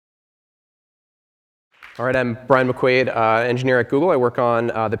All right, I'm Bryan McQuade, engineer at Google. I work on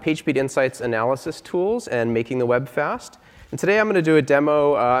the Pagespeed Insights analysis tools and making the web fast. And today I'm going to do a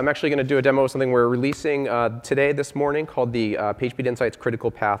demo. I'm actually going to do a demo of something we're releasing today, this morning, called the Pagespeed Insights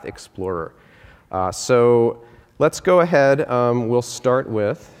Critical Path Explorer. So let's go ahead. We'll start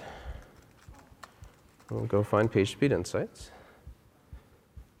with, we'll go find Pagespeed Insights.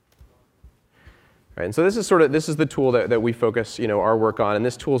 Right, and so this is the tool that we focus our work on, and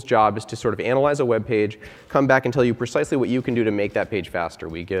this tool's job is to sort of analyze a web page, come back and tell you precisely what you can do to make that page faster.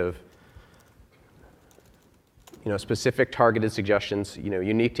 We give specific targeted suggestions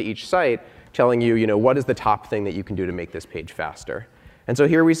unique to each site, telling you what is the top thing that you can do to make this page faster. And so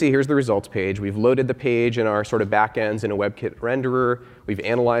here we see, here's the results page. We've loaded the page in our sort of backends in a WebKit renderer. We've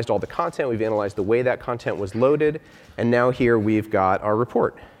analyzed all the content. We've analyzed the way that content was loaded. And now here we've got our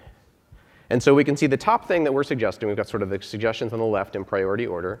report. And so we can see the top thing that we're suggesting, we've got sort of the suggestions on the left in priority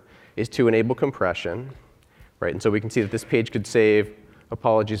order, is to enable compression. Right? And so we can see that this page could save,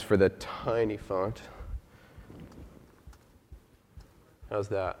 apologies for the tiny font. How's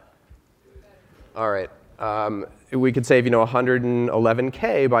that? All right. We could save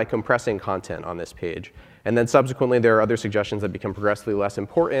 111K by compressing content on this page. And then subsequently, there are other suggestions that become progressively less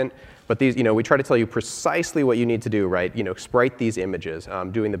important. But these, we try to tell you precisely what you need to do, right? Sprite these images,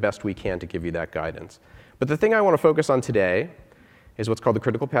 doing the best we can to give you that guidance. But the thing I want to focus on today is what's called the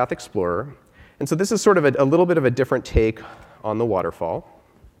Critical Path Explorer. And so this is sort of a little bit of a different take on the waterfall.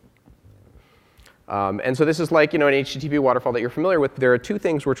 And so this is like an HTTP waterfall that you're familiar with. There are two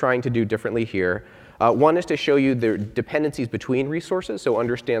things we're trying to do differently here. One is to show you the dependencies between resources, so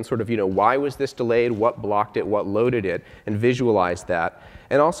understand sort of why was this delayed, what blocked it, what loaded it, and visualize that.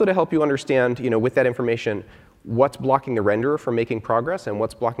 And also to help you understand, with that information, what's blocking the renderer from making progress and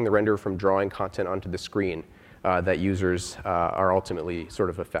what's blocking the renderer from drawing content onto the screen that users are ultimately sort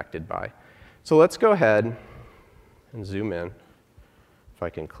of affected by. So let's go ahead and zoom in, if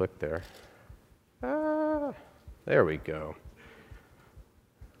I can click there. There we go.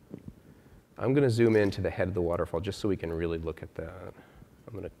 I'm going to zoom into the head of the waterfall just so we can really look at that.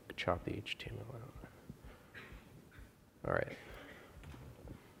 I'm going to chop the HTML out. All right.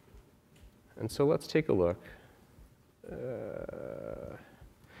 And so let's take a look.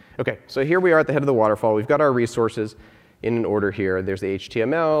 OK, so here we are at the head of the waterfall. We've got our resources in an order here. There's the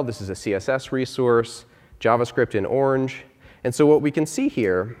HTML. This is a CSS resource, JavaScript in orange. And so what we can see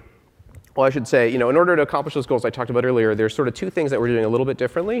here, well, I should say, in order to accomplish those goals I talked about earlier, there's sort of two things that we're doing a little bit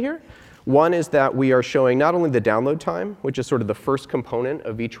differently here. One is that we are showing not only the download time, which is sort of the first component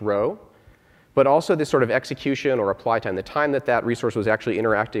of each row, but also this sort of execution or apply time, the time that that resource was actually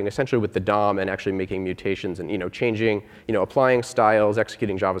interacting essentially with the DOM and actually making mutations and changing, applying styles,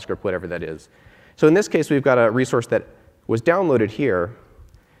 executing JavaScript, whatever that is. So in this case, we've got a resource that was downloaded here,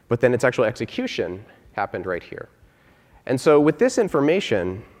 but then its actual execution happened right here. And so with this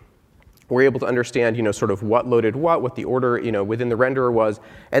information, we're able to understand, sort of what loaded what the order, within the renderer was,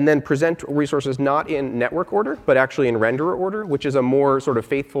 and then present resources not in network order, but actually in renderer order, which is a more sort of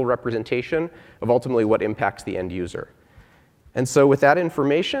faithful representation of ultimately what impacts the end user. And so with that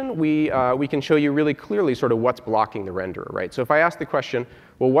information, we can show you really clearly sort of what's blocking the renderer, right? So if I ask the question,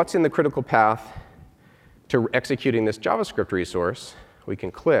 well, what's in the critical path to executing this JavaScript resource, we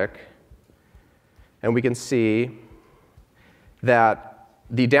can click, and we can see that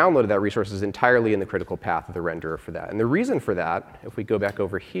the download of that resource is entirely in the critical path of the renderer for that. And the reason for that, if we go back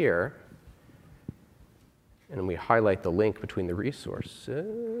over here, and we highlight the link between the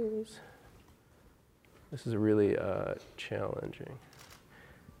resources, this is really challenging.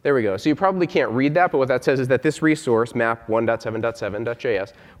 There we go. So you probably can't read that, but what that says is that this resource, map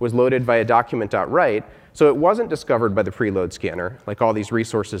 1.7.7.js, was loaded via document.write, so it wasn't discovered by the preload scanner, like all these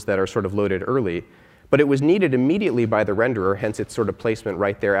resources that are sort of loaded early. But it was needed immediately by the renderer, hence its sort of placement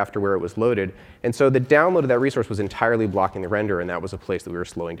right there after where it was loaded. And so the download of that resource was entirely blocking the renderer, and that was a place that we were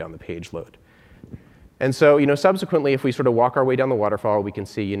slowing down the page load. And so subsequently, if we sort of walk our way down the waterfall, we can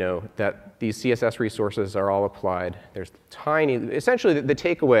see that these CSS resources are all applied. There's tiny, essentially the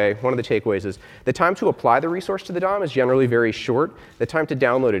takeaway, one of the takeaways is the time to apply the resource to the DOM is generally very short. The time to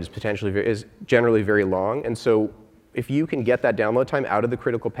download it is generally very long. And so if you can get that download time out of the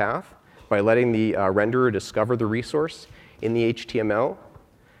critical path, by letting the renderer discover the resource in the HTML,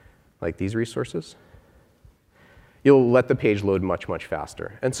 like these resources, you'll let the page load much, much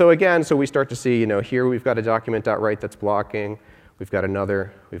faster. And so again, we start to see, here we've got a document.write that's blocking. We've got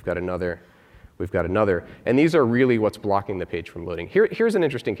another. We've got another. We've got another. And these are really what's blocking the page from loading. Here's an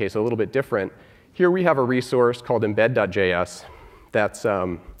interesting case, a little bit different. Here we have a resource called embed.js that's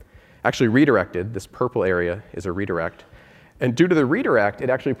actually redirected. This purple area is a redirect. And due to the redirect, it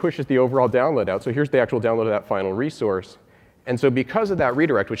actually pushes the overall download out. So here's the actual download of that final resource. And so because of that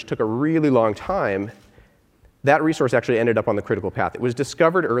redirect, which took a really long time, that resource actually ended up on the critical path. It was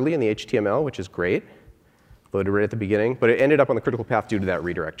discovered early in the HTML, which is great, loaded right at the beginning, but it ended up on the critical path due to that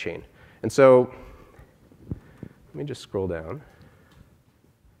redirect chain. And so let me just scroll down.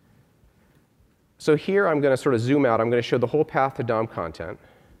 So here I'm going to sort of zoom out. I'm going to show the whole path to DOM content.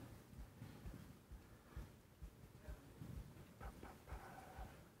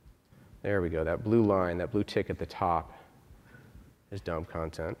 There we go, that blue line, that blue tick at the top is DOM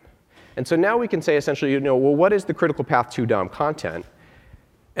content. And so now we can say essentially, well, what is the critical path to DOM content?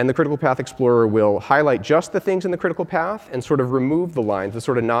 And the Critical Path Explorer will highlight just the things in the critical path and sort of remove the lines, the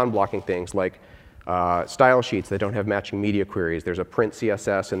sort of non-blocking things like style sheets that don't have matching media queries. There's a print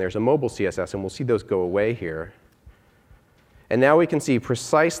CSS and there's a mobile CSS, and we'll see those go away here. And now we can see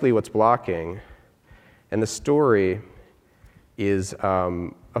precisely what's blocking. And the story is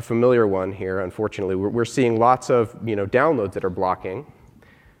a familiar one here, unfortunately. We're seeing lots of downloads that are blocking,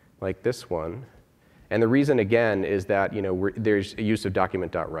 like this one. And the reason, again, is that there's a use of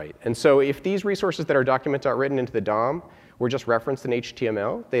document.write. And so if these resources that are document.written into the DOM were just referenced in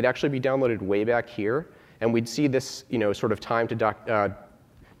HTML, they'd actually be downloaded way back here. And we'd see this sort of time to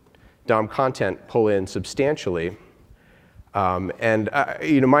DOM content pull in substantially.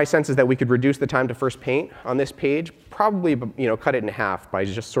 My sense is that we could reduce the time to first paint on this page, probably cut it in half by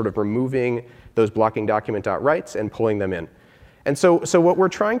just sort of removing those blocking document.writes and pulling them in. And so what we're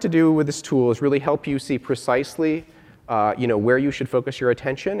trying to do with this tool is really help you see precisely where you should focus your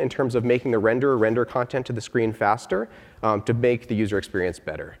attention in terms of making the render content to the screen faster to make the user experience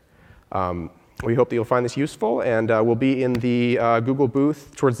better. We hope that you'll find this useful, and we'll be in the Google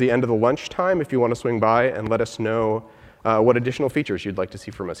booth towards the end of the lunchtime if you want to swing by and let us know what additional features you'd like to see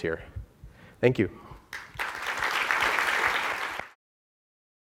from us here. Thank you.